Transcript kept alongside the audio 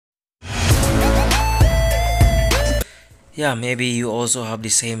Yeah, maybe you also have the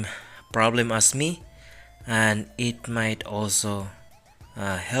same problem as me, and it might also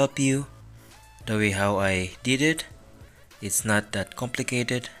help you the way how I did it. It's not that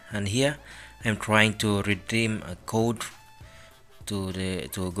complicated, and here I'm trying to redeem a code to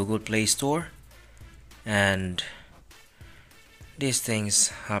Google Play Store, and these things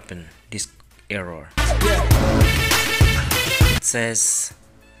happen. This error. It says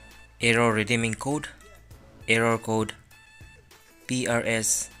error redeeming code, error code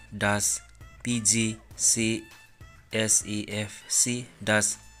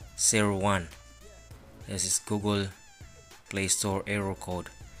PRS-PGCSEFC-01. This is Google Play Store error code,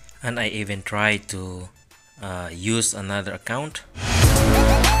 and I even tried to use another account,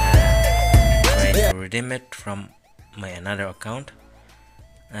 trying to redeem it from my another account,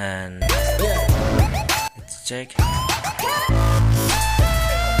 and let's check,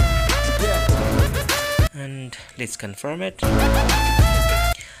 and let's confirm it.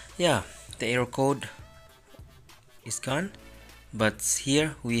 Yeah, the error code is gone, but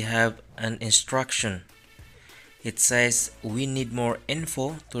here we have an instruction. It says we need more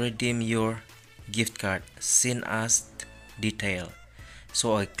info to redeem your gift card. Send us detail.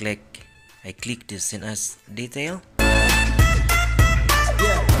 So I click the send us detail.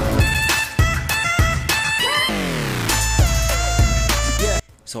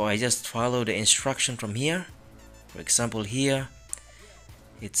 So I just follow the instruction from here. For example, here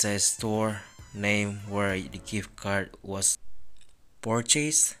it says store name where the gift card was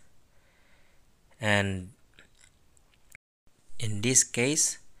purchased, and in this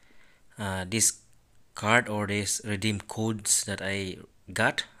case this card or this redeem codes that I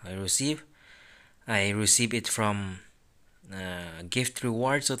received it from gift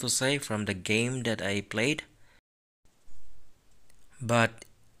reward, so to say, from the game that I played. But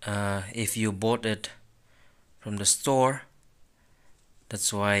if you bought it from the store,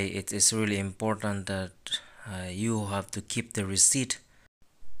 that's why it is really important that you have to keep the receipt,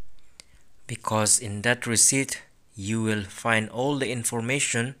 because in that receipt you will find all the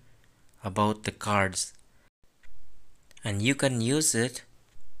information about the cards, and you can use it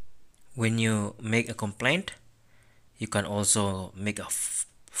when you make a complaint. You can also make a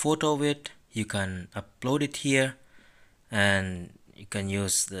photo of it, you can upload it here, and you can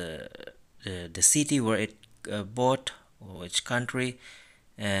use the city where it bought, or which country,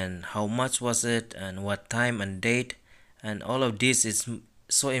 and how much was it, and what time and date, and all of this is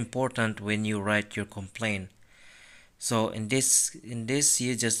so important when you write your complaint. So in this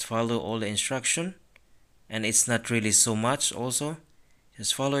you just follow all the instruction, and it's not really so much. Also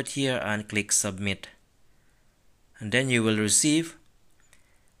just follow it here and click submit, and then you will receive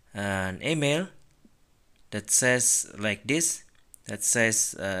an email that says like this, that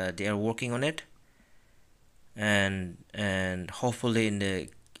says they are working on it, and hopefully in the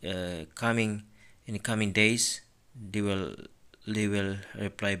coming days they will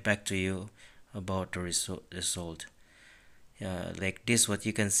reply back to you about the result. Like this, what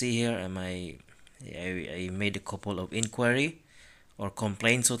you can see here, I made a couple of inquiry or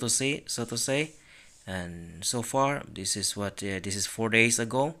complaints, so to say, and so far this is what this is 4 days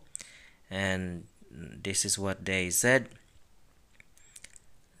ago, and this is what they said,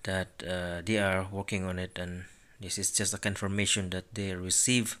 that they are working on it, and this is just a confirmation that they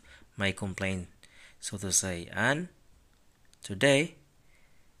receive my complaint, so to say. And today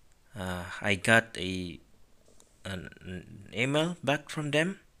I got an email back from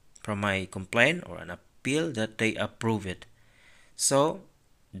them, from my complaint or an appeal, that they approve it. So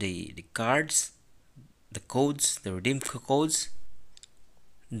the cards, the codes, the redeem codes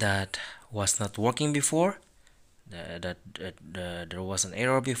that was not working before, that there was an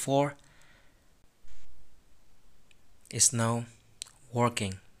error before, is now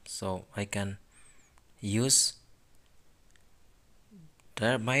working. So I can use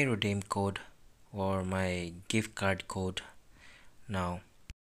my redeem code or my gift card code now.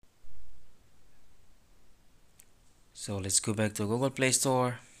 So let's go back to Google Play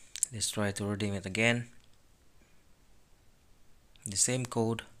Store. Let's try to redeem it again. The same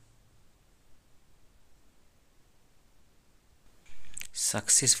code.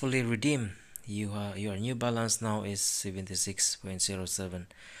 Successfully redeemed. Your new balance now is 76.07.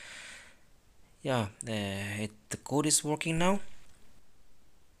 Yeah, the code is working now.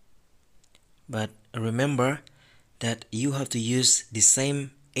 But remember that you have to use the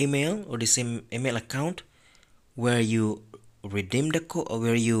same email or the same email account where you redeem the code, or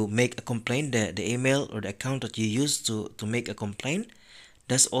where you make a complaint. The email or the account that you use to make a complaint,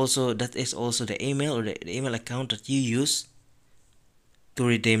 that is also the email or the email account that you use to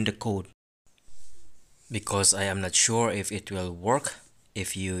redeem the code. because I am not sure if it will work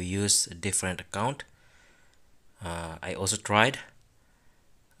if you use a different account. I also tried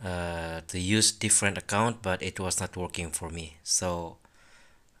to use different account, but it was not working for me. So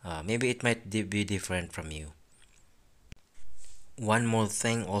maybe it might be different from you. One more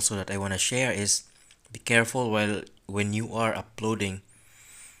thing also that I want to share is be careful when you are uploading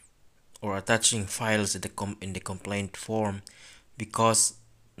or attaching files in the complaint form, because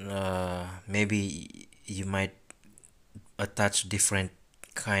maybe you might attach different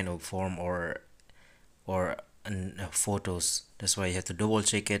kind of form or photos. That's why you have to double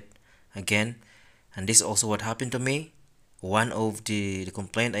check it again. And this is also what happened to me. One of the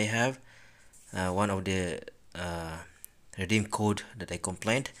complaint I have, one of the redeem code that I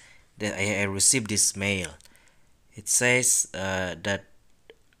complained, that I received this mail. It says that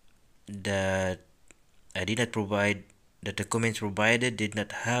I did not provide, the documents provided did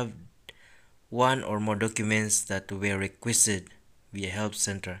not have one or more documents that were requested via help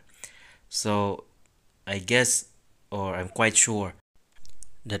center. So I guess, or I'm quite sure,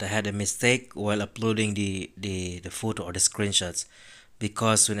 that I had a mistake while uploading the photo or the screenshots,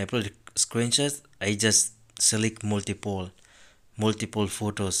 because when I upload the screenshots I just select multiple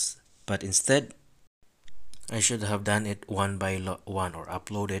photos, but instead I should have done it one by one, or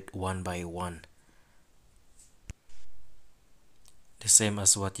upload it one by one, the same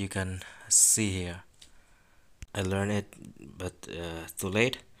as what you can see here. I learned it, but too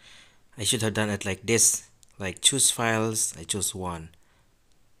late. I should have done it like this, like choose files, I choose one,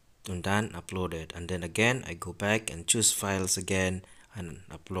 and done, upload it, and then again I go back and choose files again and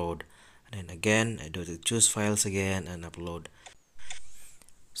upload, and then again I do the choose files again and upload.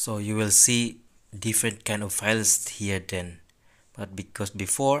 So you will see different kind of files here then, but because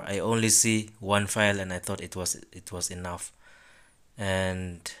before I only see one file and I thought it was enough,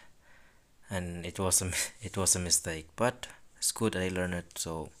 and it was a it was a mistake, but it's good I learned it.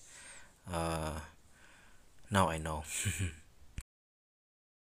 So now I know.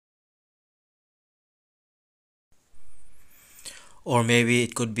 Or maybe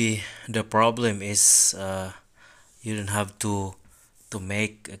it could be the problem is you don't have to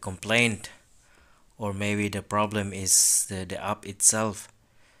make a complaint, or maybe the problem is the app itself.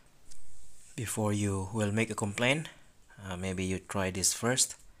 Before you will make a complaint, maybe you try this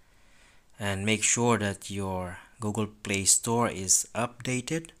first and make sure that your Google Play Store is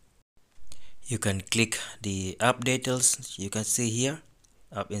updated. You can click the app details you can see here,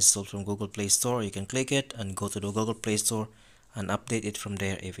 app installed from Google Play Store. You can click it and go to the Google Play Store and update it from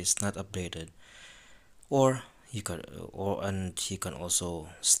there if it's not updated. Or you can also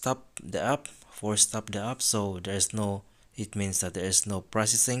stop the app, force stop the app, so there's no, it means that there is no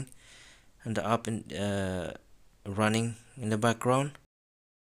processing and the app running in the background.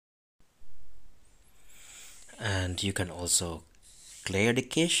 And you can also clear the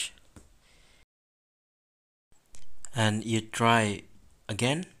cache and you try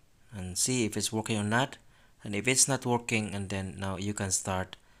again and see if it's working or not. And if it's not working, and then now you can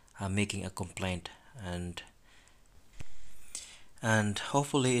start making a complaint, and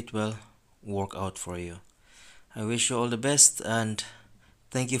hopefully it will work out for you. I wish you all the best, and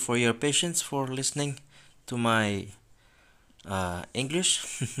thank you for your patience for listening to my English.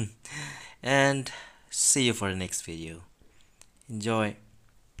 And see you for the next video. Enjoy.